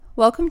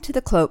Welcome to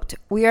The Cloaked.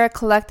 We are a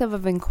collective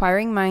of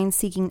inquiring minds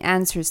seeking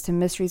answers to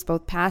mysteries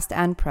both past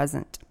and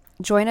present.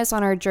 Join us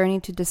on our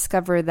journey to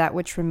discover that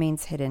which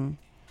remains hidden.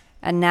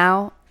 And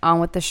now, on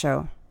with the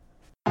show.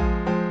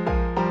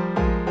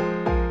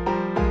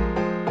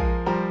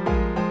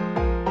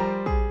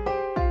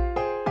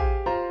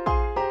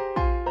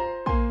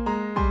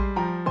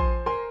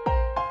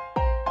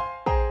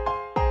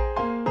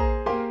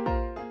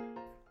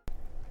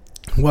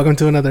 Welcome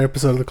to another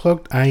episode of The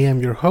Cloaked. I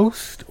am your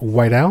host,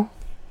 White Owl.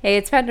 Hey,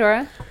 it's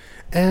Pandora.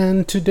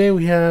 And today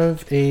we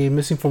have a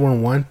Missing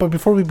 411. But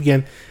before we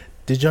begin,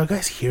 did y'all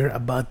guys hear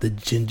about the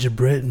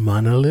gingerbread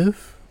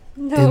monolith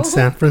in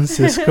San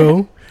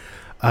Francisco?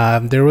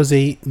 There was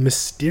a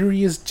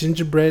mysterious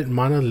gingerbread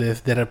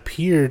monolith that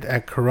appeared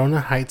at Corona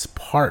Heights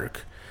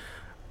Park.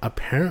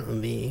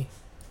 Apparently,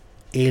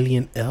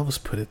 alien elves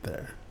put it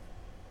there.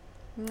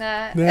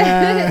 Nah.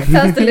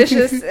 Sounds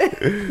delicious.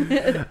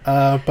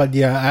 But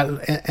yeah,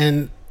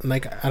 and I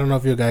don't know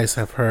if you guys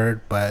have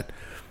heard, but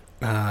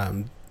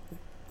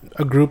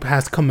a group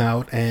has come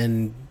out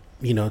and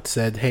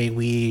said, hey,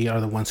 we are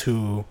the ones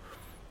who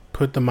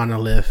put the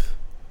monolith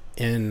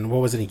in, what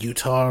was it, in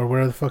Utah or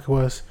where the fuck it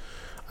was,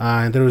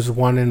 and there was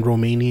one in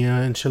Romania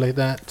and shit like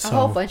that. A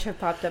whole bunch have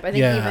popped up. I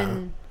think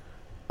even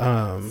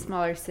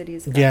smaller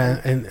cities.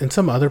 And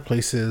some other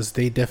places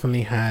they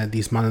definitely had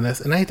these monoliths.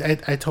 And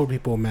I told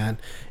people, man,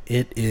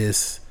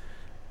 it's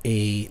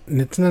not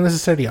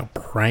necessarily a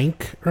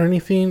prank or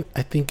anything.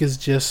 I think it's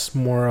just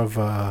more of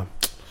a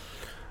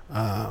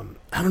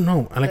I don't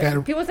know.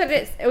 People said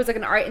it was like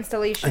an art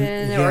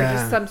installation or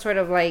just some sort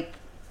of like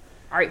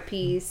art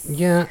piece.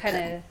 Yeah, kind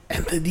of.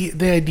 And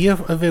the idea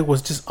of it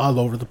was just all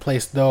over the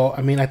place, though.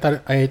 I mean, I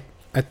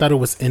thought it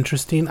was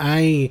interesting.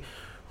 I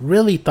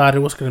really thought it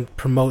was going to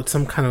promote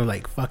some kind of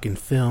like fucking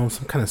film,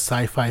 some kind of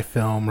sci-fi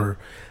film or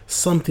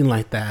something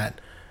like that.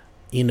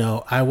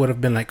 I would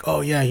have been like, oh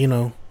yeah,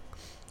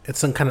 it's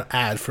some kind of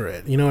ad for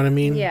it. You know what I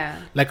mean?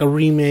 Yeah. Like a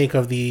remake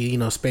of the,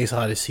 Space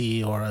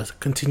Odyssey or a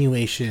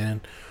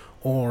continuation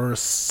or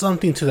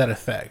something to that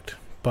effect.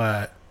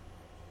 But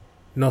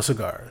no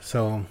cigar.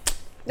 So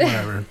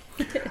whatever.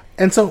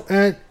 And so,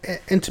 and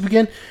to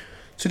begin,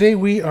 today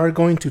we are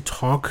going to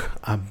talk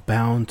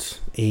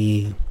about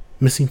a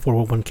missing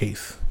 411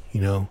 case.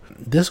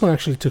 This one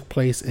actually took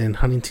place in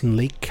Huntington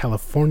Lake,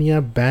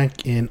 California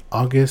back in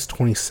August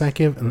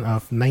 22nd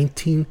of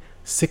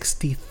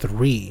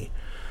 1963.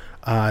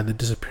 The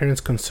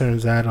disappearance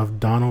concerns that of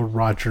Donald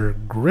Roger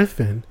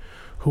Griffin,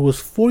 who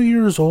was 4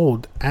 years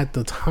old at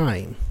the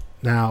time.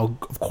 Now,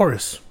 of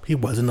course, he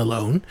wasn't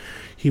alone.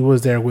 He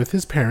was there with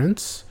his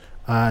parents,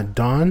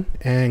 Don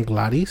and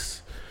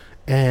Gladys,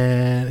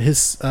 and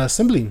his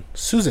sibling,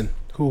 Susan,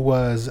 who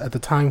was at the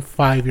time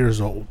 5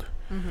 years old.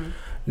 Mm-hmm.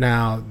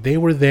 Now, they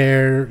were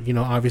there,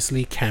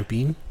 obviously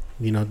camping.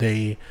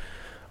 They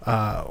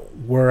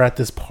were at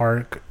this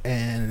park,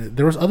 and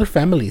there was other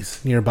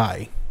families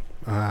nearby.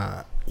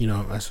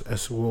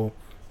 As we'll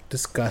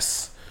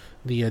discuss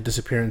the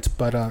disappearance.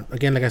 But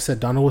again, like I said,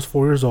 Donald was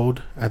 4 years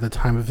old at the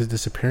time of his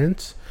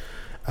disappearance.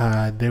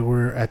 They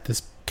were at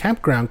this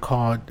campground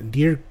called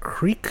Deer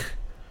Creek.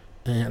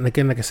 And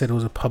again, like I said, it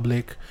was a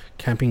public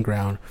camping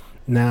ground.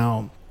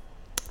 Now,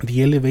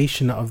 the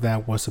elevation of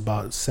that was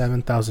about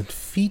 7,000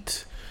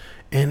 feet.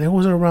 And it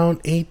was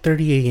around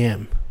 8:30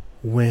 a.m.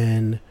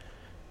 when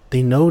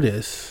they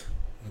noticed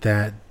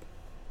that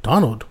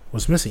Donald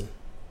was missing.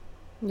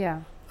 Yeah.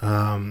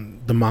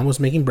 The mom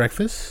was making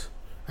breakfast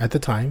at the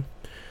time.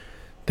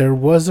 There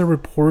was a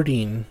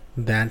reporting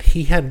that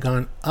he had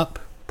gone up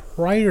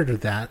prior to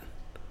that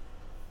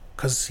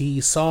because he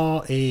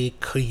saw a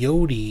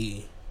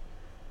coyote,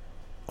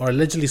 or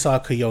allegedly saw a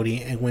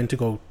coyote, and went to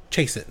go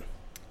chase it.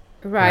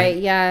 Right?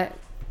 Yeah.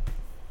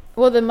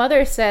 Well, the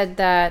mother said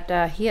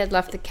that he had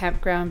left the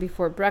campground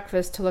before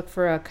breakfast to look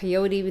for a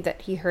coyote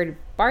that he heard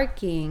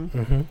barking.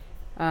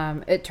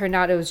 Mm-hmm. It turned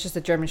out it was just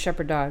a German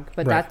Shepherd dog,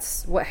 but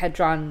that's what had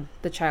drawn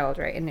the child,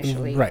 right,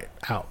 initially. Right,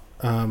 out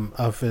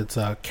of its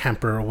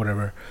camper or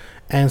whatever.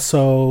 And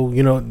so,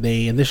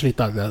 they initially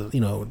thought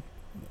that,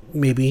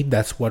 maybe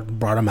that's what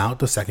brought him out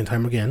the second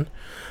time again.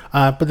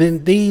 But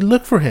then they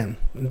looked for him.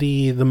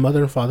 The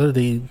mother and father,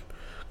 they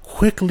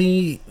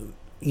quickly,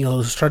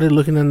 started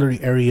looking in the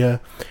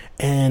area.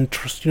 And,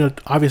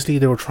 obviously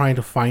they were trying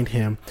to find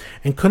him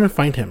and couldn't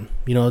find him.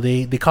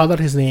 They called out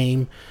his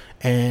name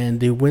and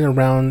they went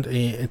around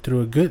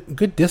through a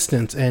good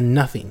distance and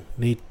nothing.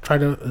 They tried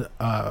to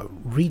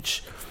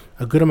reach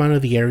a good amount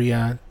of the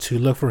area to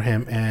look for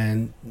him,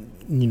 and,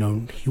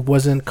 he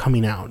wasn't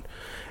coming out.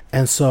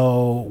 And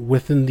so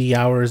within the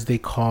hours, they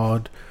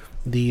called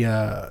the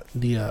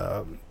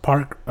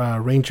park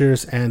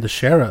rangers and the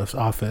sheriff's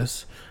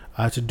office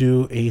to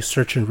do a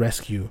search and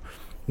rescue.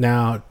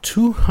 Now,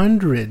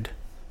 200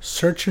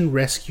 search and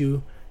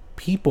rescue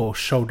people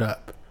showed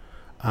up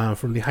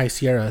from the High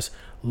Sierras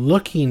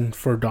looking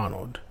for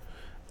Donald.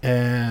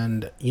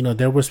 And,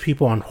 there was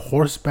people on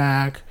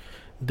horseback.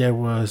 There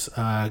was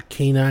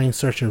canine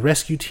search and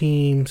rescue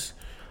teams.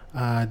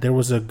 There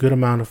was a good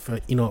amount of,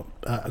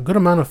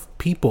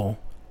 people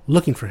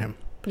looking for him.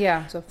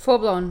 Yeah, so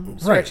full-blown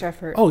search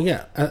effort. Oh,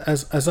 yeah,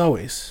 as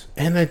always.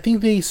 And I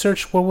think they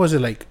searched, what was it,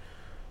 like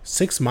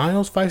 6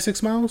 miles,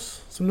 5-6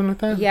 miles? Something like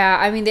that? Yeah,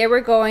 I mean, they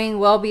were going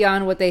well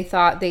beyond what they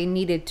thought they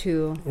needed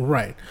to.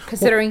 Right.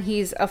 Considering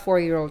he's a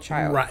 4-year-old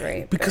child,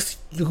 right? Because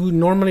you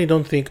normally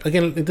don't think,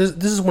 again, this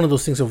is one of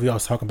those things that we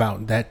always talk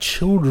about, that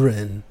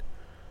children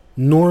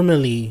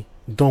normally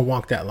don't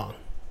walk that long.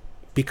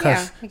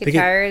 Because they get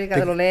tired, they got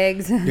little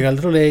legs. They got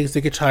little legs, they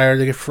get tired,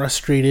 they get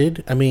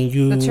frustrated. I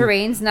mean, the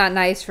terrain's not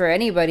nice for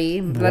anybody,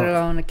 let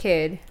alone a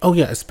kid. Oh,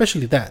 yeah,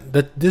 especially that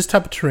this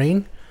type of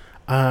terrain,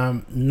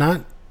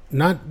 not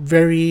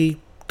very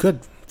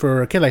good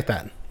for a kid like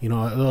that. You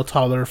know, a little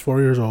taller,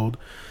 4 years old.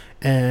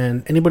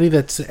 And anybody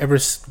that's ever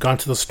gone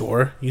to the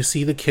store, you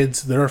see the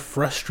kids that are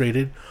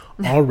frustrated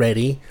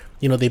already.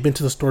 You know, they've been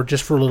to the store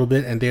just for a little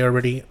bit and they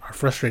already are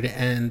frustrated.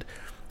 And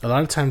a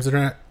lot of times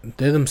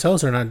they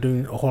themselves are not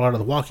doing a whole lot of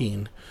the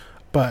walking.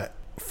 But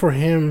for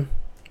him,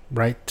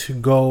 right, to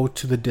go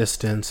to the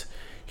distance,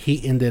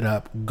 he ended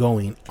up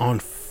going on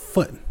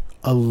foot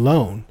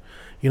alone.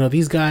 You know,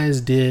 these guys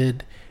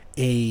did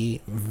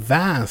a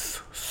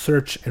vast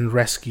search and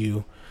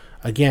rescue.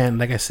 Again,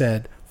 like I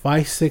said,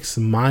 5-6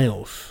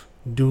 miles,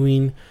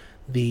 doing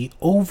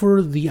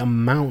over the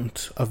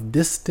amount of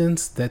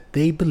distance that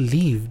they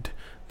believed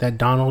that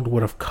Donald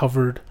would have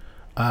covered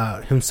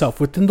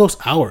himself within those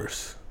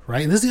hours,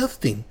 right? And this is the other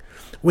thing.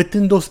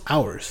 Within those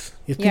hours,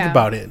 you think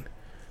about it,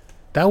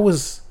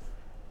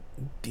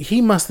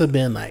 he must have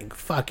been like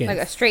fucking like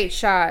a straight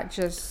shot,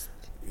 just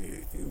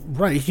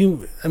right.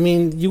 You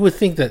would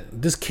think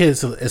that this kid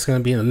is going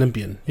to be an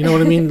Olympian. You know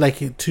what I mean?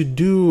 Like to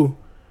do.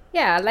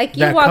 Yeah, like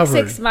you walk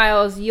 6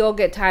 miles, you'll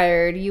get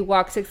tired. You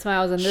walk 6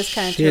 miles in this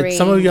kind of terrain.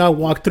 Some of y'all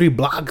walk 3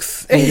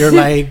 blocks and you're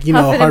like, you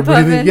know, hard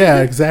breathing. Yeah,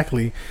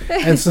 exactly.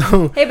 And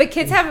so, hey, but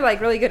kids have like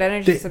really good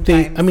energy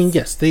sometimes.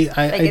 Yes,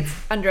 it's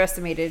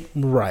underestimated.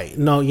 Right.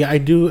 No, yeah, I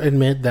do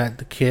admit that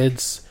the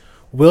kids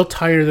will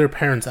tire their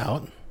parents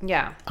out.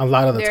 Yeah. A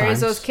lot of the times. There's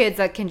those kids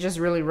that can just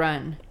really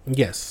run.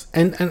 Yes.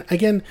 And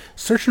again,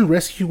 search and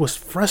rescue was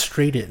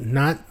frustrated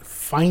not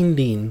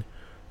finding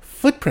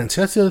footprints.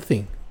 That's the other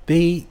thing.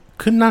 They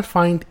could not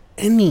find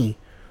any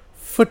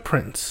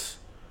footprints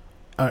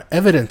or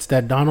evidence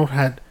that Donald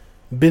had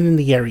been in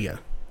the area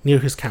near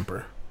his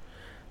camper.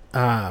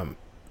 Other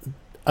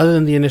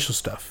than the initial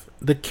stuff.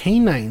 The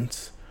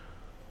canines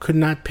could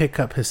not pick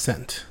up his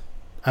scent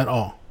at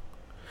all.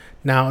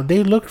 Now,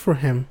 they looked for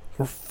him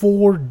for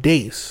 4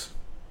 days.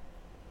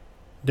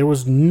 There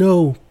was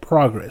no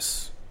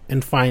progress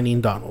in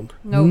finding Donald.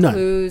 None.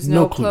 Clues,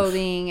 no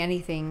clothing,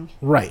 anything.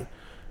 Right.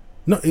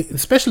 No,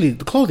 especially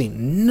the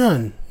clothing.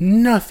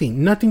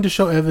 Nothing to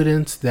show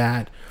evidence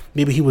that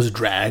maybe he was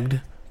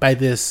dragged by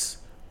this.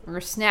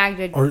 Or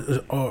snagged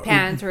or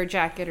pants or a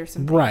jacket or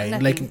something. Right.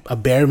 Nothing. Like a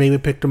bear maybe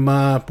picked him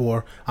up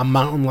or a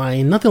mountain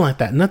lion. Nothing like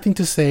that. Nothing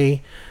to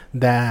say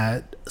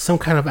that some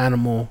kind of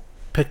animal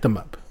picked him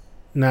up.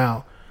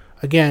 Now,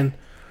 again,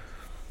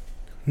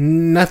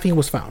 nothing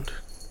was found.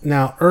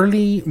 Now,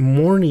 early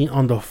morning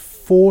on the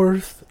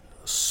 4th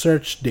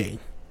search day,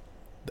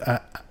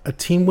 a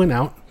team went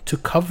out to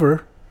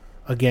cover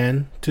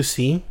again to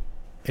see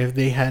if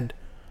they can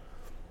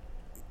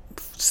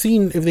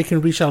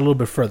reach out a little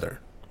bit further,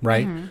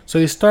 right? Mm-hmm. So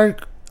they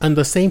start on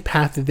the same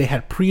path that they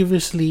had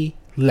previously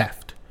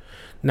left.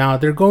 Now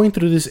they're going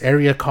through this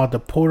area called the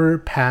Porter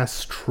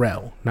Pass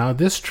Trail. Now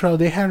this trail,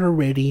 they had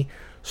already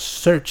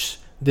searched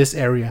this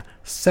area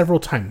several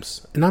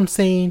times, and I'm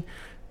saying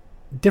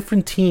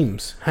different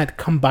teams had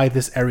come by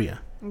this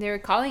area. They were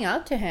calling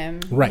out to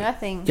him. Right.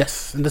 Nothing.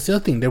 Yes, and that's the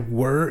other thing. They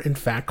were in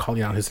fact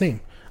calling out his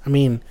name. I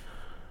mean,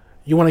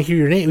 you want to hear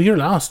your name. You're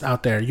lost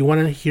out there. You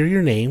want to hear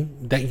your name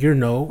that you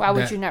know. Why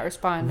would you not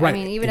respond? Right, I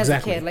mean, even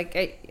exactly. as a kid,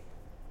 like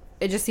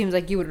it just seems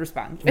like you would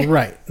respond.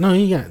 Right. No,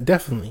 yeah,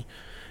 definitely.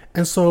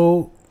 And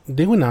so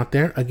they went out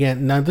there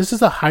again. Now this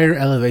is a higher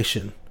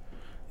elevation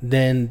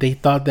than they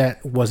thought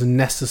that was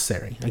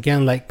necessary.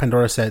 Again, like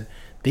Pandora said,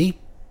 they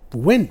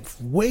went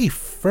way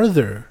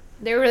further.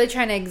 They were really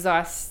trying to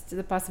exhaust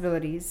the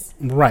possibilities.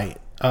 Right.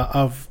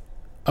 Of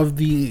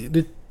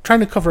the trying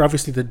to cover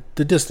obviously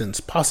the distance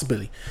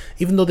possibility,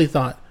 even though they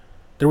thought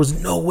there was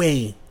no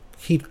way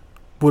he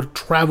would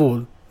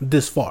travel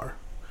this far.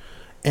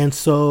 And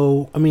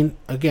so, I mean,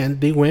 again,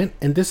 they went,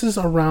 and this is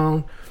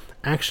around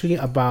actually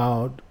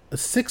about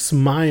 6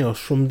 miles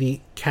from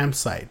the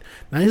campsite.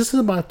 Now, this is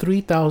about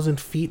 3,000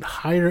 feet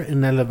higher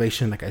in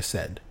elevation, like I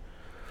said.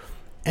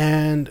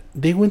 And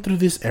they went through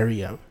this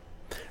area.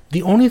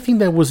 The only thing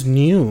that was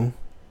new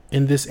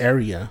in this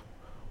area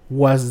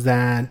was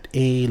that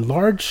a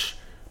large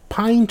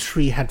pine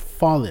tree had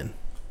fallen.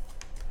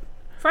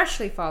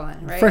 Freshly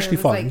fallen, right? Freshly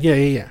fallen,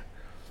 yeah.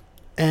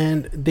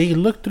 And they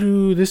looked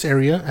through this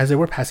area as they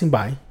were passing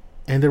by,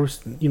 and there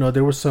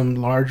was some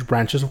large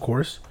branches, of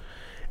course,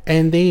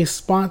 and they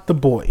spot the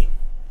boy,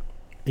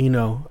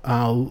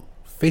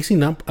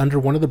 facing up under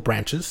one of the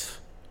branches.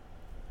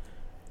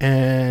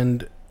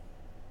 And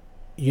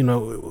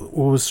what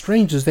was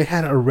strange is they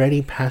had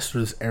already passed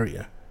through this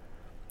area,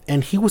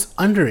 and he was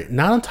under it,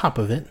 not on top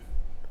of it,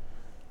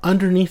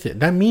 underneath it.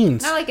 That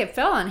means... Not like it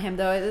fell on him,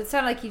 though. It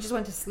sounded like he just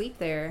went to sleep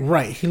there.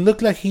 Right. He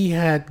looked like he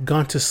had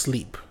gone to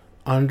sleep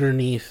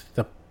underneath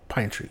the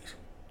pine trees.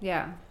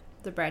 Yeah.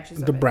 The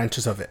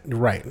branches of it.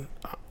 Right.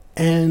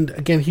 And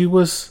again, he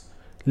was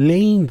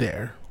laying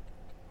there.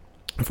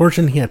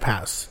 Unfortunately, he had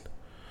passed.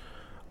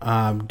 It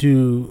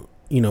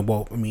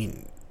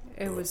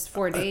was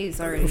 4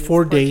 days already.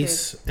 4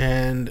 days.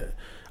 And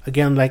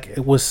again, like,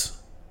 it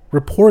was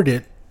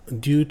reported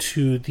due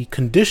to the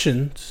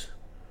conditions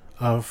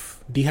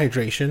of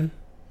dehydration.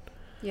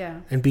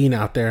 Yeah. And being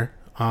out there.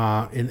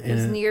 It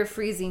was near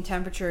freezing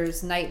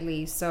temperatures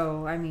nightly.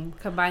 So, I mean,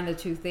 combine the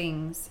two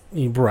things.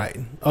 Right.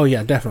 Oh,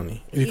 yeah,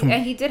 definitely.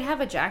 And he did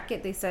have a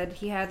jacket. They said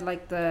he had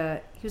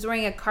he was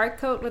wearing a card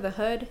coat with a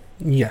hood.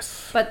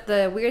 Yes. But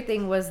the weird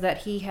thing was that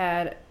he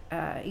had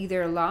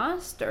either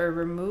lost or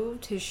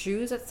removed his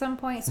shoes at some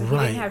point. So he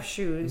didn't have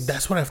shoes.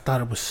 That's what I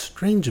thought was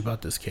strange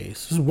about this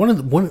case. This is one of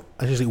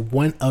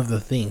the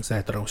things that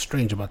I thought was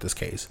strange about this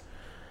case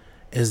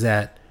is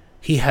that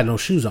he had no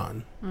shoes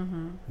on.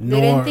 Mm-hmm.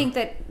 They didn't think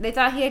that... They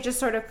thought he had just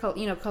sort of,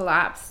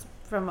 collapsed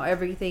from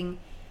everything,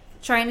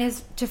 trying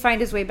to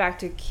find his way back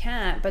to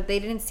camp, but they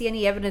didn't see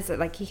any evidence that,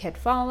 like, he had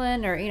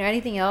fallen or,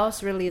 anything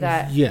else really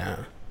that...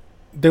 Yeah.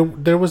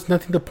 There was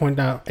nothing to point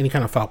out any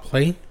kind of foul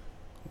play.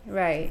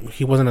 Right.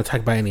 He wasn't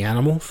attacked by any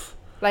animals.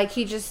 Like,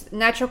 he just...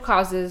 Natural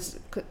causes,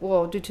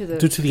 due to the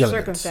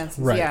circumstances.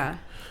 Right. Yeah.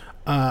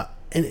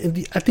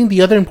 And I think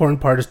the other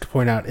important part is to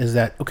point out is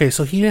that, okay,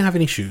 so he didn't have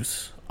any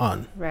shoes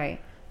on.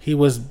 Right. He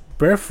was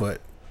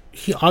barefoot.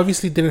 He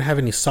obviously didn't have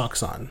any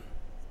socks on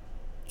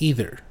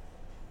either.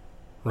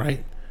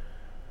 Right?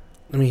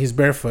 I mean, he's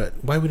barefoot.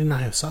 Why would he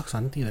not have socks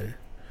on either?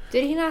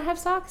 Did he not have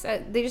socks?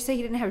 They just say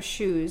he didn't have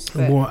shoes.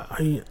 But well,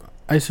 I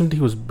assumed he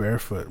was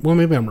barefoot. Well,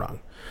 maybe I'm wrong.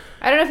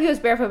 I don't know if he was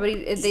barefoot,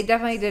 but they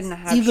definitely didn't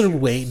have Either shoes.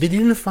 way, they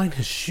didn't find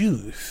his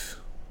shoes.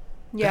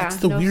 Yeah, that's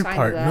the weird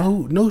part.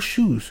 No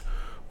shoes.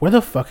 Where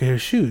the fuck are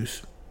his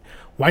shoes?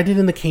 Why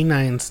didn't the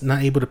canines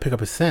not able to pick up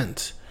his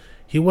scent?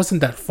 He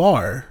wasn't that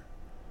far.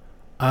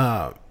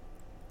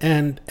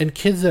 And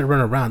kids that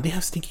run around, they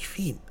have stinky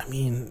feet. I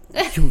mean,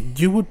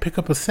 you would pick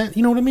up a scent.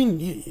 You know what I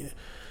mean?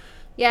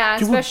 Yeah,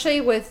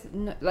 especially with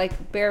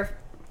like bare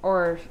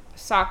or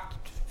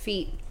socked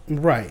feet.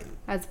 Right.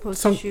 As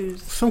opposed to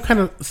shoes. Some kind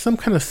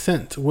of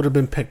scent would have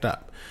been picked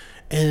up.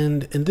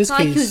 And in this case,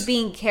 like he was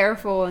being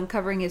careful and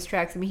covering his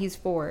tracks. I mean, he's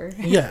 4.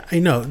 Yeah, I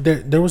know.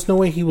 There was no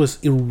way he was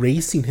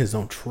erasing his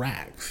own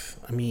tracks.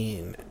 I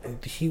mean,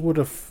 they would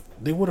have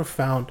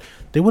found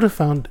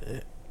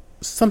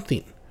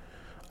something.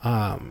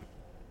 And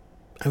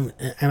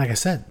like I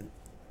said,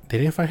 they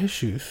didn't find his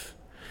shoes.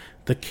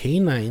 The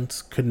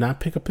canines could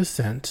not pick up his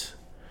scent.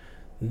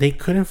 They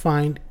couldn't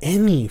find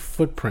any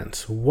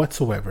footprints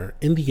whatsoever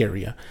in the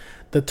area.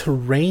 The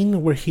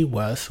terrain where he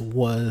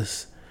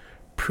was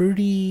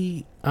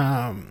pretty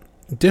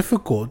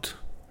difficult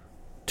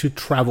to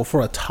travel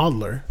for a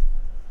toddler.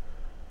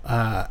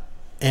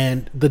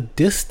 And the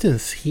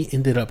distance he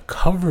ended up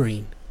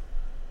covering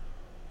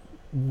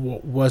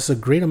was a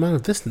great amount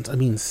of distance. I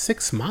mean,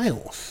 6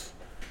 miles.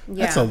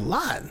 Yeah. That's a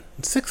lot.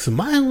 6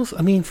 miles?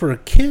 I mean, for a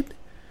kid?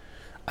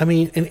 I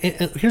mean, and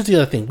here's the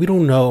other thing. We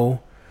don't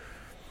know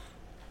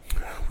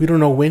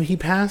when he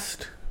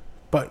passed,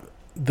 but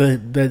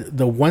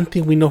the one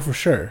thing we know for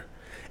sure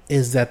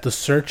is that the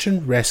search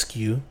and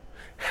rescue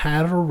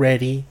had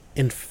already,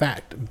 in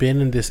fact, been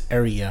in this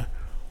area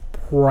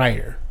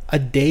a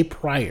day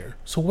prior.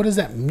 So what does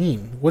that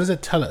mean? What does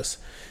that tell us?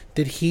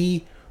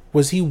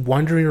 Was he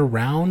wandering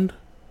around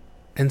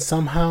and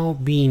somehow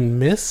being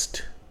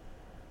missed?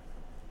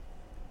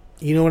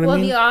 You know what I mean? Well,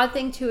 the odd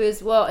thing too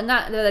is,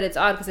 not that it's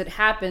odd because it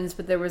happens,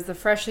 but there was the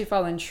freshly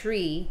fallen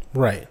tree.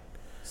 Right.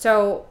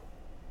 So,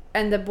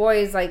 and the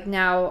boys like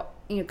now,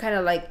 kind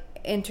of like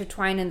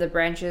intertwined in the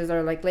branches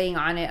or like laying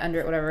on it, under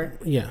it, whatever.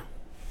 Yeah.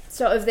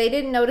 So if they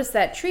didn't notice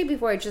that tree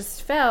before it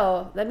just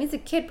fell, that means the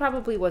kid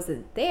probably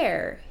wasn't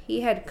there.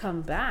 He had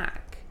come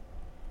back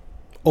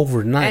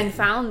overnight and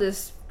found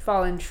this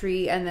fallen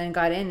tree and then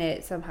got in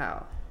it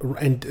somehow.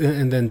 And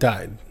then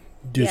died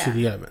due to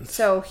the elements.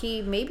 So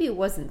he maybe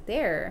wasn't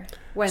there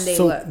when they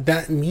looked. So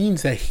that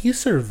means that he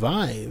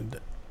survived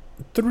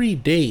 3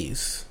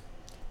 days.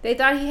 They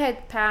thought he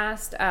had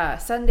passed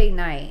Sunday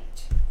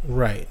night.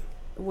 Right.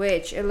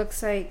 Which it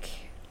looks like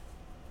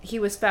he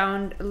was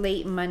found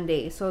late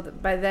Monday. So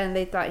by then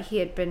they thought he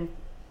had been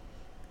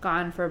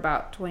gone for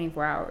about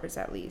 24 hours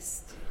at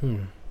least.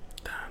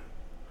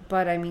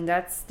 But I mean,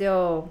 that's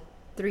still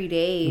 3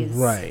 days.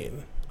 Right.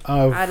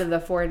 Out of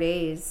the 4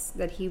 days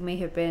that he may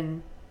have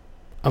been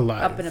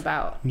alive. Up and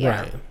about.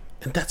 Yeah. Right.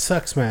 And that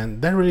sucks,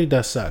 man. That really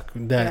does suck.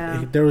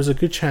 That there was a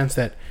good chance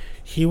that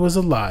he was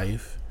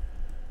alive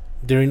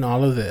during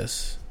all of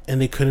this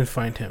and they couldn't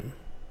find him.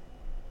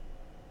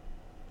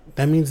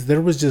 That means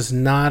there was just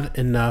not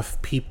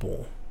enough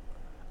people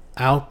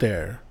out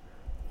there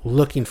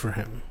looking for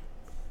him.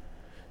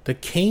 The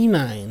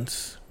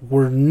canines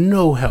were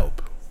no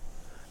help.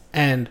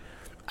 And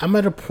I'm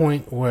at a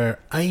point where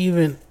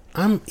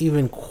I'm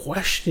even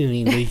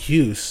questioning the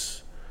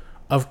use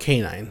of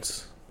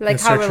canines. Like,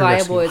 how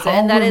reliable is it?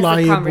 And that is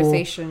the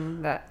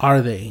conversation that...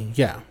 Are they?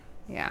 Yeah.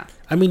 Yeah.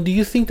 I mean, do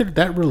you think they're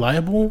that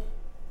reliable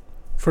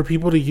for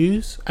people to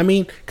use? I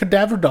mean,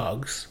 cadaver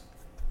dogs,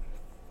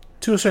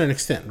 to a certain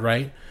extent,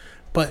 right?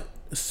 But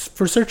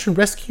for search and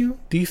rescue,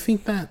 do you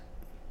think that...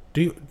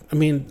 I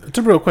mean, it's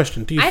a real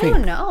question. Do you think... I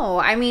don't know.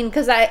 I mean,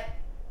 because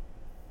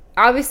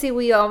obviously,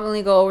 we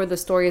only go over the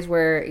stories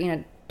where,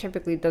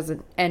 typically it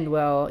doesn't end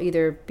well,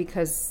 either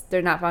because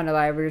they're not found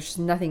alive or just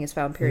nothing is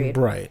found, period.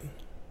 Right.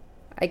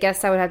 I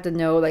guess I would have to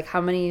know, like, how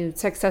many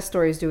success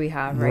stories do we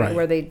have, right?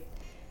 Where they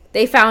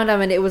found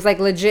them and it was, like,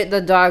 legit the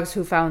dogs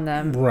who found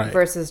them. Right.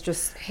 Versus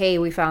just, hey,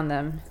 we found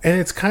them. And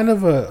it's kind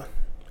of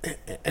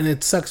and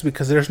it sucks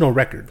because there's no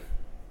record.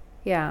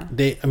 Yeah.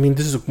 I mean,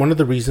 this is one of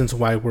the reasons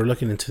why we're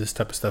looking into this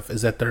type of stuff,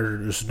 is that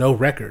there's no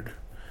record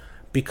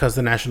because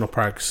the national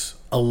parks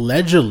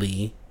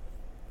allegedly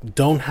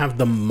don't have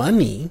the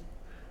money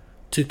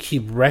to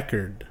keep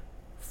record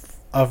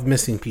of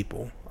missing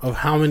people, of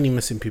how many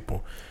missing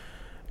people.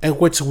 And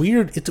what's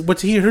weird,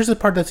 here's the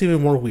part that's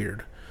even more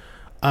weird.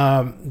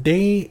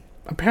 They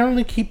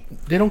apparently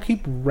don't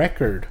keep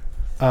record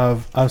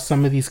of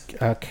some of these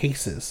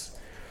cases.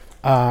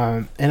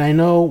 And I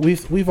know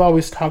we've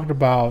always talked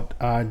about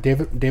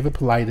David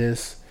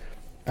Paulides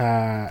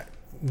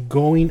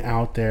going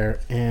out there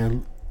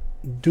and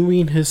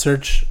doing his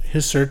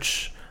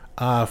search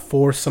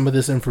for some of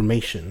this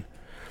information.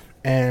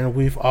 And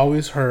we've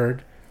always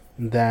heard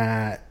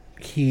that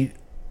he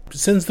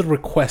sends the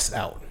request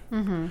out.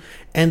 Mm-hmm.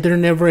 And they're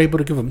never able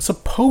to give them.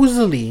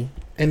 Supposedly,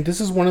 and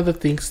this is one of the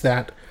things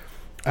that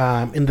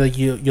in the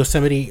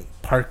Yosemite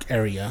Park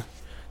area,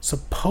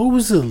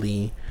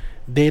 supposedly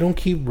they don't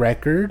keep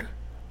record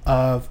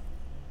of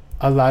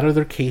a lot of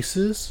their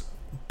cases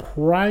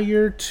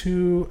prior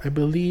to, I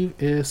believe,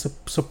 is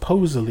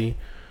supposedly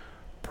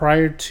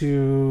prior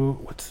to,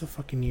 what's the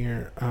fucking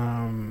year?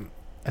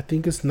 I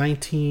think it's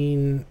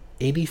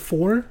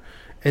 1984,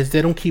 as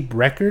they don't keep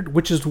record,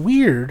 which is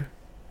weird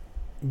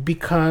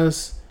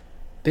because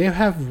they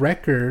have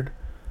record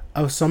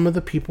of some of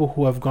the people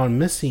who have gone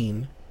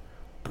missing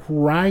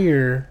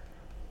prior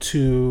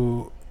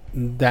to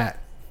that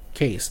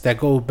case that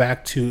go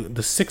back to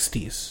the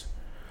 60s.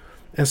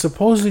 And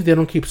supposedly they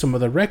don't keep some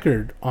of the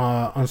record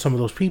on some of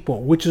those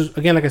people, which is,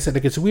 again, like I said,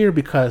 it gets weird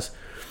because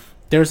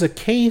there's a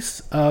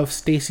case of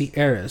Stacey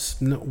Aris,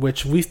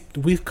 which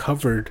we've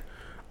covered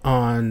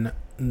on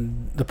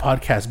the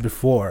podcast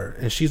before,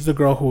 and she's the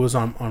girl who was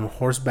on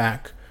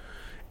horseback,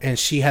 and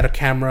she had a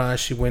camera.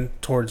 She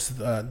went towards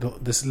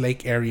this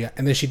lake area,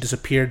 and then she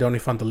disappeared. They only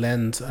found the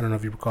lens. I don't know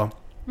if you recall.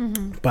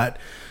 Mm-hmm. But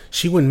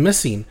she went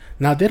missing.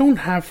 Now, they don't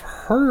have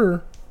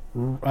her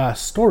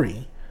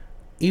story,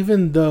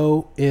 even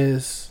though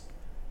it's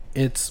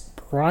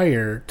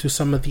prior to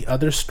some of the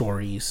other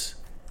stories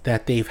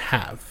that they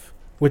have,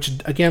 which,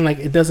 again, like,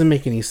 it doesn't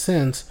make any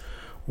sense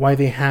why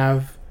they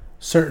have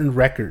certain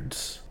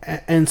records,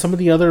 and some of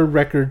the other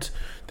records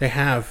they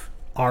have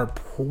are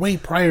way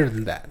prior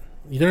than that.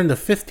 They're in the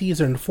 50s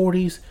or in the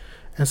 40s,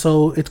 and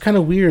so it's kind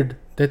of weird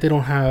that they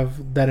don't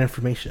have that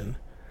information,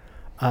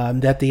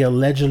 that they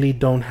allegedly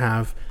don't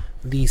have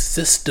the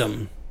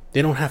system.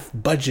 They don't have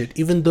budget,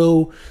 even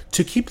though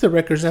to keep the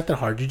records not that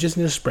hard. You just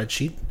need a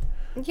spreadsheet.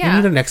 Yeah.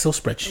 You need an Excel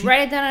spreadsheet.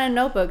 Write it down on a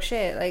notebook.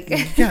 Shit, like.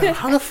 Yeah.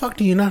 How the fuck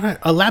do you not have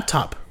a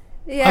laptop?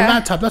 Yeah. A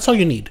laptop. That's all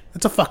you need.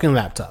 It's a fucking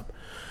laptop,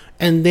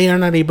 and they are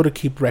not able to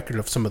keep record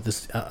of some of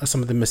this,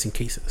 some of the missing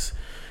cases,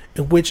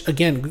 which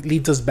again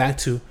leads us back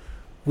to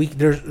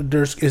there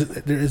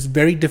is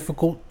very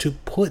difficult to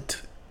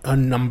put a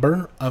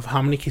number of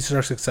how many cases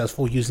are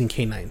successful using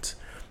canines,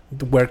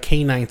 where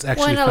canines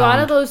actually. Well, and a lot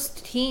of those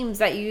teams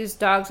that use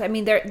dogs, I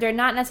mean, they're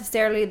not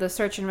necessarily the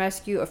search and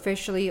rescue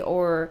officially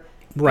or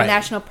the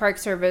National Park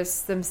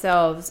Service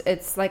themselves.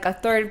 It's like a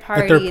third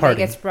party that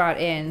gets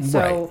brought in.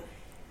 So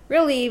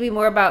really, it'd be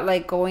more about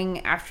like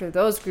going after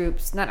those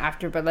groups, not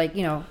after, but like,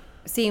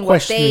 seeing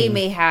what they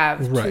may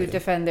have to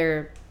defend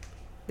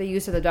the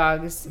use of the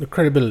dogs, the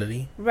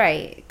credibility,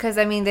 right? Because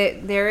I mean,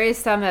 there is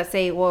some that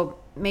say, well,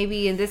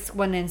 maybe in this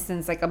one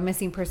instance, like a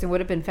missing person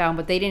would have been found,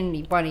 but they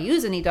didn't want to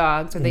use any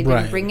dogs, or they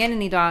didn't bring in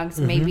any dogs.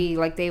 Mm-hmm. Maybe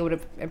like they would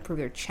have improved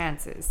their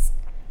chances,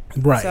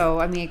 right? So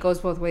I mean, it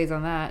goes both ways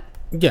on that.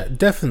 Yeah,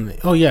 definitely.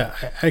 Oh yeah,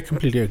 I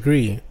completely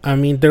agree. I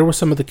mean, there were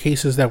some of the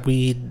cases that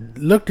we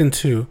looked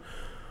into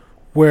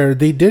where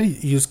they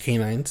did use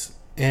canines,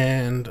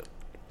 and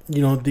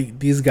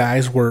these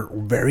guys were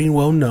very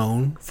well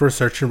known for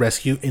search and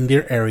rescue in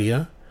their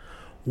area,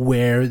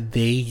 where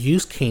they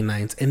used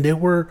canines, and they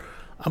were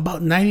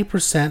about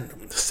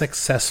 90%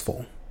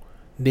 successful.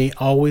 They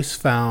always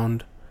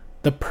found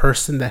the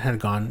person that had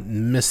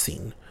gone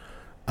missing,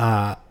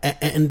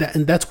 and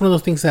that's one of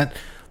those things that,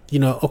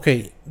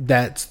 okay,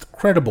 that's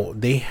credible.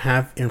 They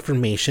have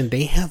information.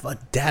 They have a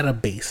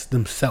database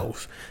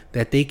themselves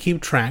that they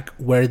keep track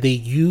where they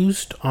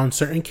used on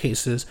certain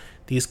cases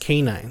these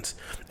canines.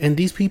 And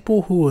these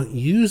people who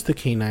use the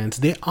canines,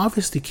 they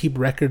obviously keep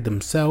record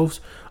themselves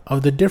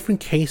of the different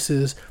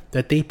cases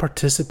that they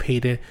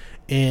participated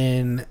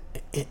in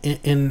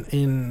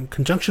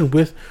conjunction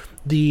with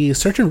the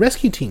search and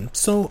rescue team.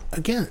 So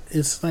again,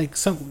 it's like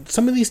some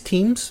of these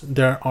teams,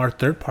 there are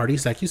third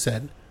parties, like you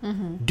said,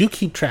 do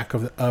keep track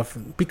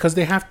of because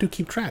they have to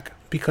keep track,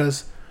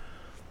 because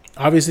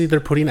obviously they're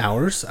putting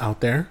hours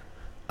out there.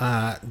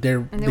 They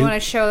want to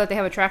show that they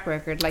have a track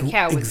record, like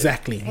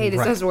exactly. Hey,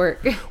 this does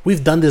work.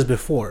 We've done this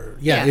before.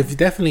 Yeah.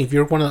 If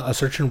you're one of a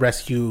search and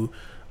rescue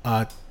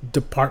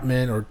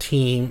department or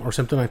team or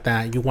something like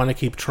that, you want to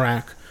keep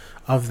track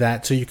of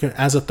that, so you can,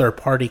 as a third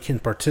party, can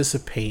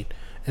participate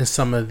in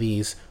some of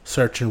these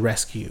search and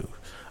rescue.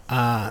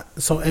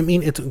 So I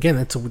mean, it's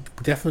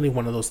definitely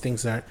one of those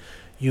things that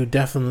you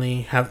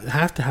definitely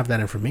have to have that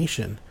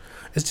information.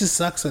 It just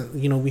sucks that,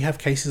 we have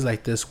cases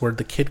like this where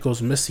the kid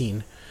goes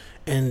missing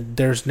and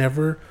there's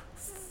never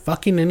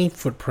fucking any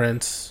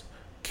footprints.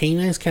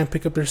 Canines can't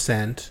pick up their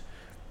scent.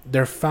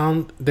 They're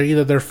found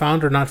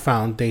or not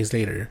found days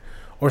later.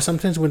 Or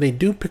sometimes when they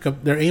do pick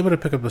up, they're able to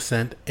pick up the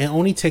scent. It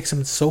only takes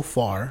them so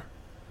far.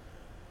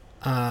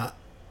 And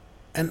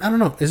I don't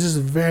know. It's just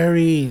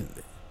very,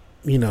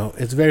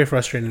 it's very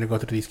frustrating to go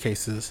through these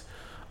cases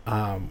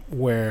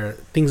where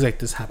things like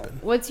this happen.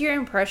 What's your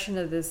impression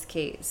of this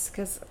case?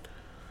 Because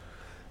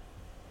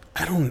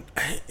I don't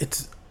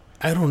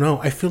know.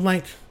 I feel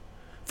like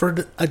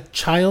for a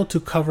child to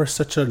cover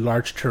such a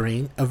large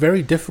terrain, a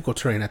very difficult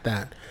terrain at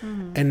that,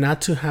 and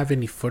not to have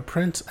any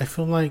footprints, I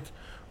feel like,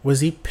 was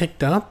he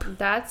picked up?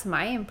 That's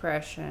my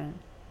impression.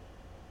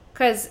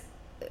 Because,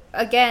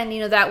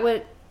 again, that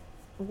would,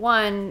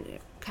 one,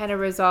 kind of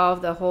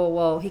resolve the whole,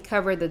 well, he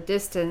covered the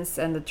distance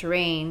and the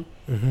terrain.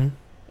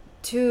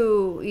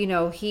 Two,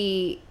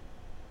 he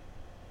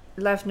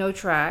left no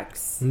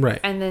tracks. Right.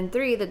 And then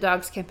three, the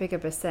dogs can pick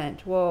up a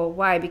scent. Well,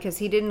 why? Because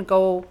he didn't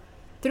go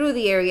through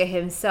the area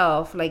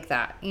himself like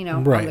that,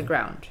 on the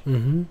ground.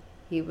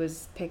 He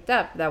was picked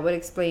up. That would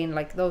explain,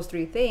 like, those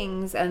three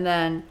things. And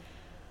then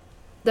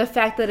the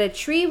fact that a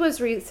tree was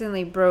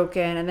recently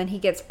broken and then he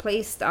gets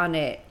placed on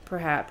it,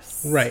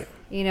 perhaps. Right.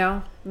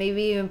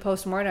 Maybe even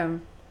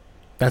post-mortem.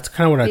 That's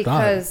kind of what I thought,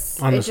 Because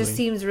it just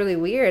seems really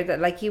weird that,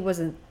 like, he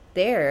wasn't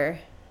there.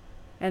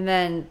 And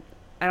then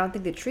I don't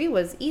think the tree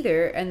was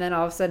either. And then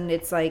all of a sudden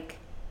it's like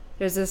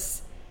there's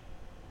this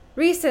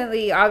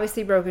recently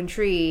obviously broken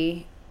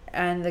tree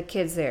and the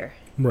kid's there.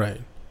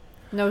 Right.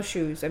 No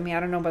shoes. I mean,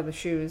 I don't know about the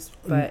shoes,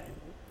 but...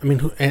 I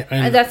mean,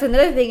 and that's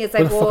another thing. It's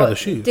like, well,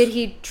 did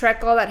he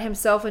trek all that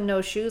himself in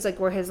no shoes? Like,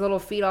 were his little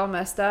feet all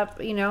messed up,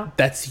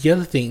 That's the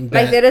other thing.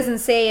 Like, that doesn't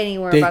say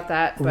anywhere about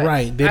that. But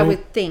right. I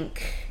would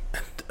think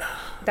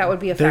that would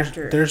be a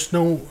factor. There's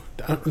no...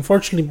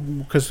 Unfortunately,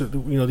 because,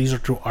 these are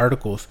true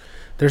articles,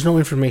 there's no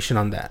information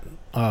on that,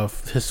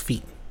 of his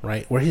feet,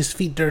 right? Were his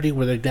feet dirty?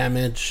 Were they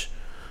damaged?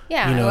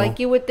 Yeah, like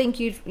you would think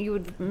you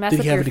would mess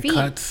up your feet. Did he have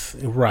any cuts?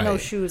 Right. No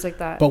shoes like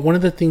that. But one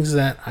of the things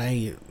that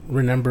I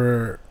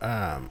remember...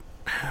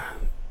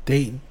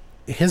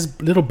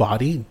 his little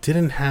body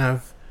didn't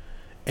have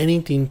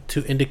anything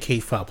to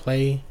indicate foul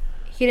play.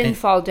 He didn't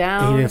fall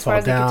down. He didn't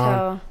fall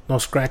down. No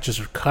scratches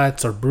or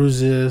cuts or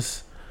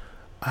bruises.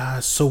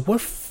 So what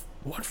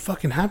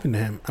fucking happened to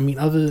him? I mean,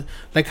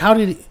 how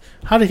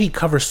did he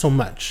cover so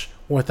much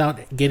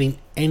without getting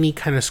any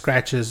kind of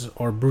scratches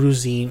or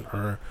bruising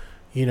or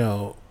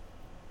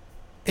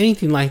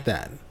anything like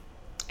that?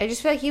 I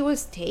just feel like he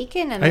was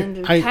taken and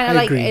then kind of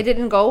like agree. It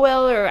didn't go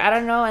well, or I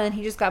don't know, and then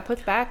he just got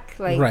put back.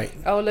 Like, right.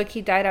 Oh, look,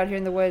 he died out here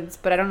in the woods.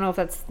 But I don't know if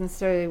that's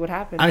necessarily what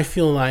happened. I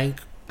feel like,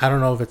 I don't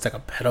know if it's like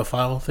a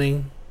pedophile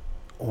thing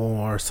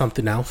or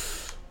something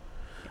else.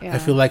 Yeah. I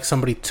feel like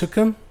somebody took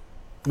him,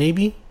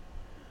 maybe,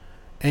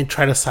 and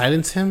tried to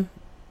silence him,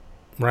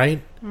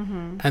 right?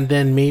 And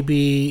then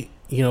maybe,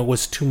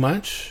 was too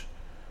much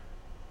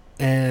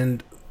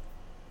and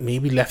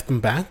maybe left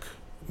him back.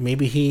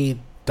 Maybe he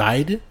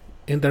died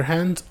in their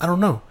hands. I don't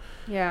know.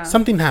 Yeah.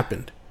 Something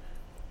happened.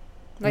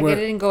 Like, it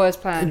didn't go as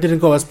planned. It didn't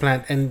go as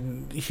planned,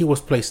 and he was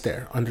placed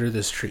there under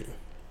this tree.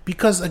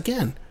 Because,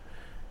 again,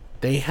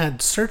 they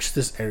had searched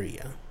this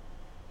area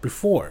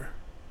before.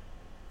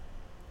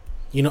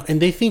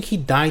 And they think he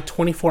died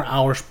 24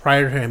 hours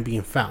prior to him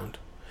being found.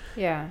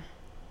 Yeah.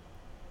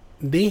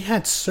 They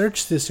had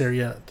searched this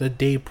area the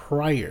day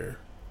prior.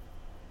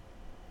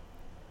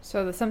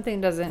 So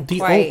something doesn't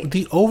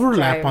the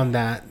overlap on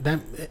that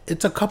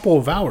it's a couple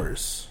of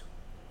hours.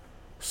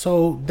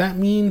 So that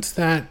means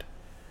that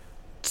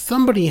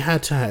somebody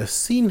had to have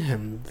seen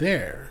him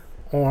there,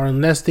 or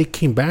unless they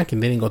came back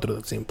and they didn't go to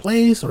the same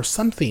place or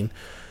something.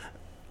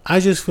 I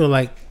just feel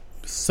like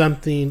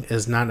something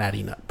is not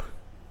adding up,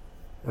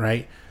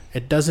 right?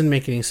 It doesn't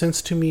make any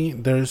sense to me.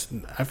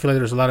 I feel like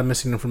there's a lot of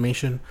missing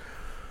information.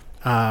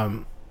 I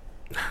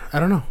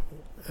don't know.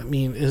 I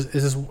mean,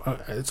 it's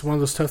one of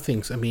those tough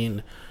things. I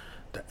mean,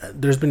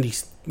 there's been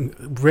these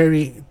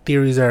very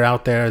theories that are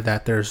out there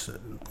that there's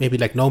maybe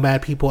like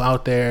nomad people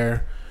out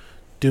there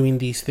doing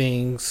these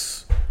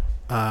things,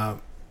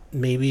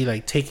 maybe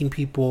like taking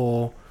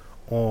people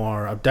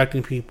or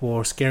abducting people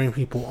or scaring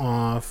people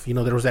off.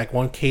 There was that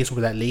one case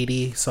where that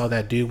lady saw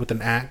that dude with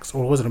an axe,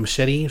 or was it a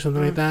machete or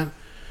something like that,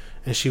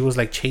 and she was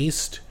like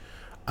chased.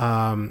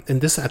 And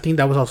this, I think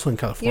that was also in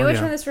California. You know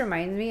which one this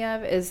reminds me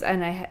of is,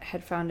 and I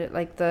had found it,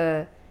 like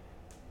the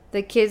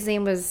kid's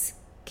name was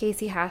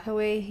Casey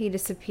Hathaway. He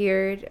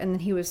disappeared and then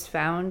he was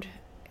found.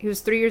 He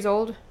was 3 years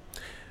old,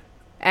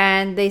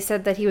 and they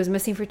said that he was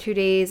missing for 2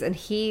 days, and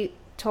he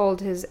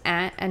told his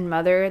aunt and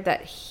mother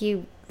that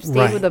he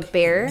stayed with a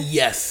bear.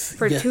 Yes.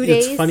 For 2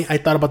 days. It's funny. I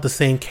thought about the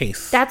same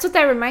case. That's what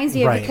that reminds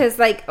me of, because,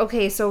 like,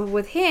 okay, so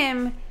with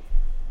him,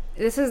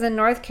 this is in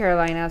North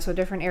Carolina, so a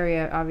different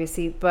area,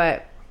 obviously,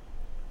 but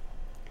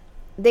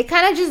they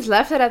kind of just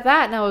left it at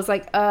that, and I was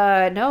like,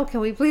 no, can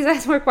we please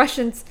ask more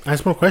questions?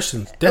 Ask more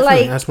questions.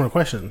 Definitely ask more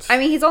questions. I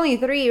mean, he's only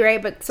 3,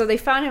 right? But so they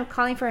found him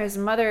calling for his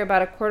mother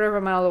about a quarter of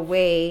a mile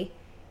away.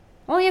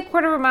 Only a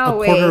quarter of a mile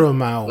away. Quarter of a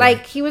mile.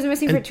 Like, he was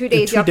missing for 2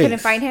 days. Y'all couldn't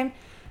find him.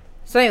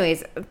 So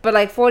anyways, but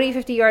like 40,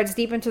 50 yards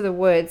deep into the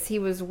woods, he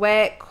was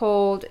wet,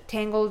 cold,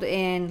 tangled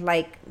in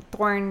like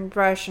thorn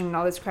brush and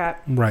all this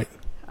crap. Right.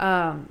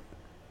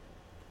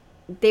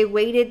 They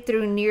waded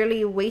through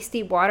nearly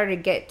waist-deep water to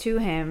get to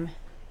him.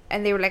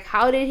 And they were like,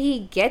 how did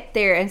he get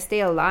there and stay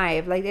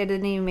alive? Like, it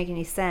didn't even make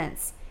any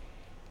sense.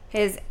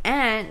 His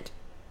aunt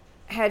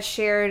had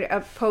shared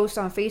a post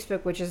on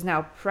Facebook, which is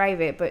now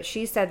private, but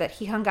she said that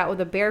he hung out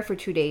with a bear for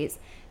 2 days.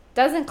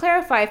 Doesn't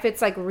clarify if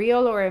it's like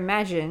real or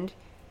imagined.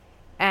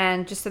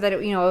 And just said that, it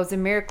was a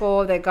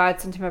miracle that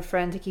God sent him a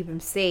friend to keep him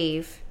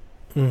safe.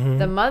 Mm-hmm.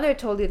 The mother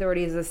told the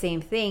authorities the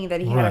same thing,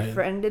 that he had a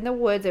friend in the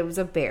woods. It was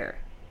a bear.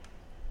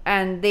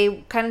 And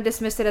they kind of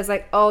dismissed it as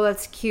like, oh,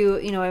 that's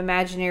cute,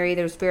 imaginary.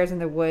 There's bears in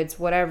the woods,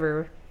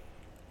 whatever.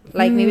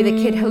 Like, maybe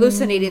the kid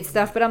hallucinated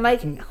stuff. But I'm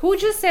like, who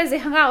just says they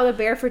hung out with a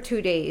bear for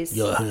 2 days?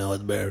 Yo, I hung out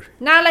with a bear.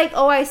 Not like,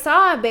 oh, I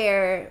saw a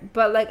bear,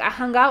 but like, I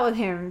hung out with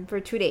him for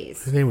 2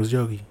 days. His name was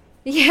Yogi.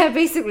 Yeah,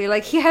 basically.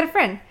 Like, he had a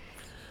friend.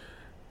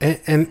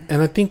 And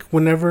I think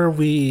whenever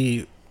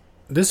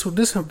this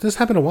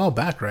happened a while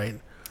back, right?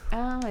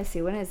 Oh, I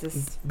see. When is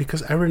this?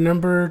 Because I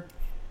remember...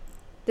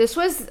 This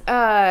was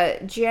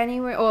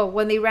January. Oh,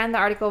 when they ran the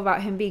article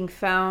about him being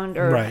found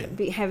or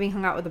having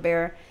hung out with a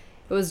bear,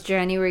 it was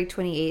January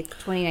 28th,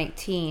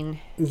 2019.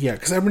 Yeah,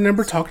 because I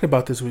remember talking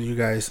about this with you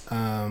guys,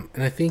 and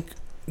I think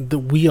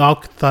we all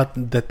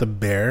thought that the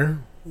bear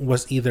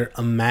was either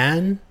a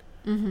man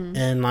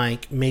and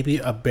like maybe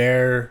a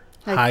bear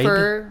like hide,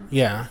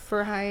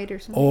 fur hide or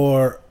something,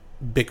 or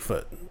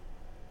Bigfoot.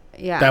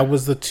 Yeah, that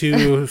was the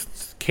two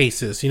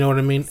cases. You know what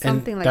I mean?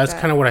 Something and like that's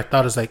that. kind of what I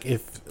thought, is like,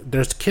 if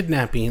there's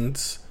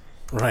kidnappings,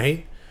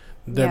 right?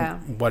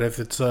 Then what if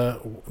it's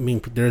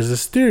there's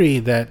this theory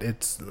that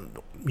it's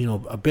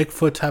a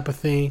Bigfoot type of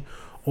thing,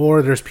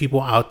 or there's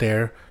people out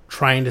there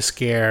trying to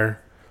scare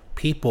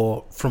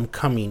people from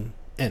coming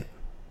in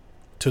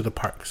to the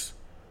parks,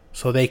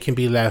 so they can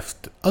be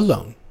left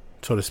alone,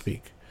 so to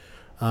speak.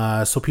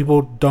 So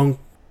people don't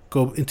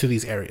go into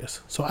these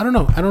areas. So I don't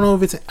know.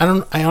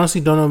 I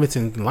honestly don't know if it's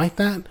anything like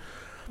that.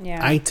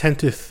 Yeah. I tend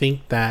to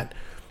think that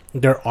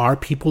there are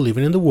people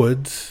living in the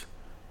woods.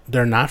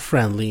 They're not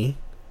friendly.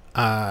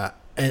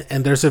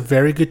 And there's a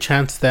very good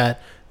chance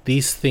that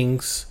these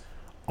things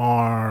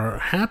are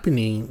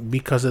happening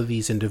because of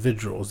these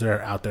individuals that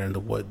are out there in the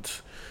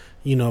woods.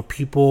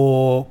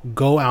 People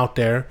go out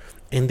there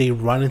and they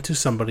run into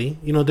somebody.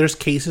 There's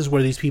cases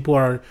where these people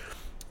are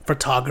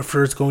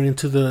photographers going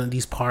into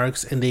these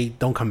parks and they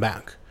don't come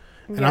back.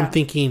 And I'm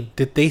thinking,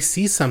 did they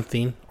see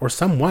something or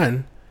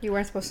someone you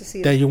weren't supposed to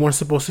see that you weren't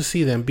supposed to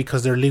see them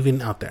because they're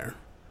living out there?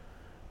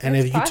 And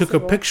if you took a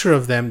picture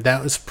of them,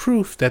 that was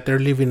proof that they're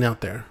living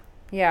out there.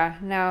 Yeah,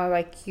 now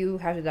like you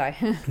have to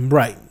die.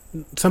 Right,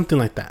 something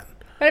like that.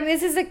 But I mean,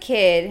 this is a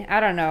kid. I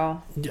don't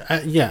know.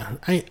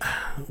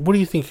 What do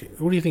you think?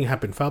 What do you think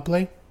happened? Foul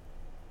play?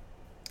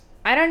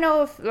 I don't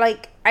know if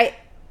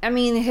I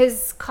mean,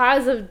 his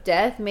cause of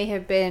death may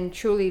have been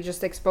truly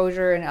just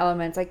exposure and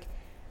elements. Like,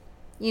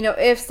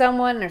 if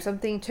someone or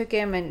something took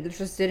him and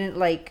just didn't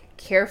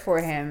care for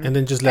him, and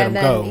then just let him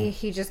go,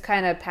 he just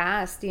kind of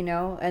passed, and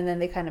then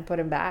they kind of put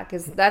him back.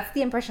 That's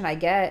the impression I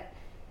get,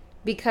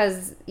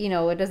 because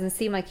it doesn't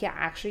seem like he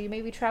actually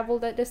maybe traveled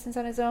that distance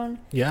on his own.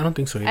 Yeah, I don't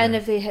think so either. And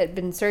if they had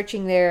been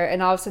searching there,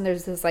 and all of a sudden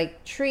there's this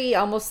tree,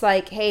 almost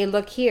like, hey,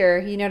 look here,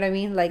 you know what I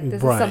mean? Like,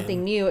 this is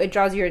something new. It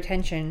draws your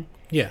attention.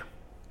 Yeah.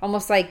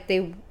 Almost like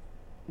they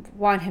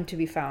want him to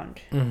be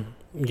found.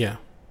 Yeah.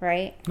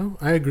 Right? No,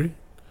 I agree.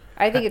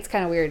 I think it's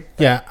kind of weird.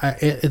 Yeah,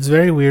 it's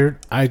very weird.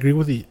 I agree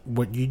with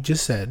what you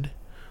just said.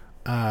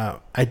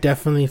 I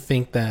definitely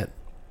think that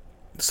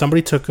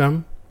somebody took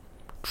him,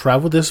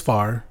 traveled this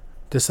far,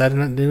 decided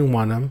they didn't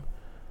want him,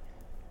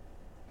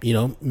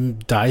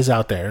 dies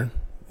out there.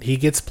 He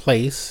gets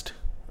placed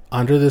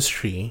under this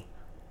tree,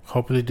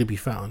 hopefully to be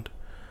found.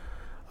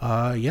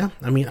 Yeah,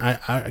 I mean,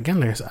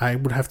 I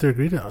would have to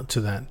agree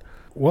to that.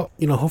 Well,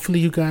 hopefully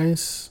you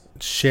guys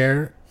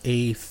share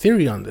a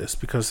theory on this,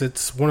 because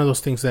it's one of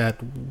those things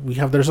that we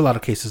have. There's a lot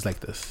of cases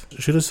like this.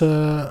 Shoot us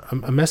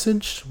a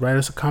message, write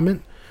us a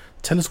comment,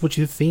 tell us what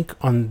you think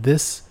on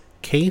this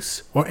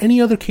case or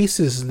any other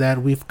cases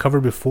that we've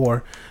covered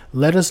before.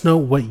 Let us know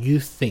what you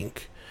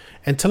think.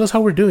 and tell us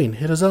how we're doing.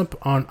 Hit us up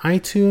on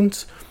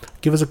iTunes.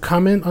 Give us a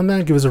comment on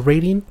that. Give us a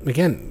rating.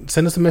 Again,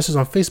 send us a message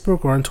on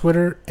Facebook or on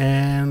Twitter,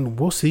 and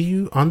we'll see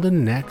you on the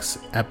next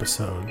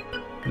episode.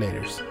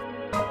 Laters.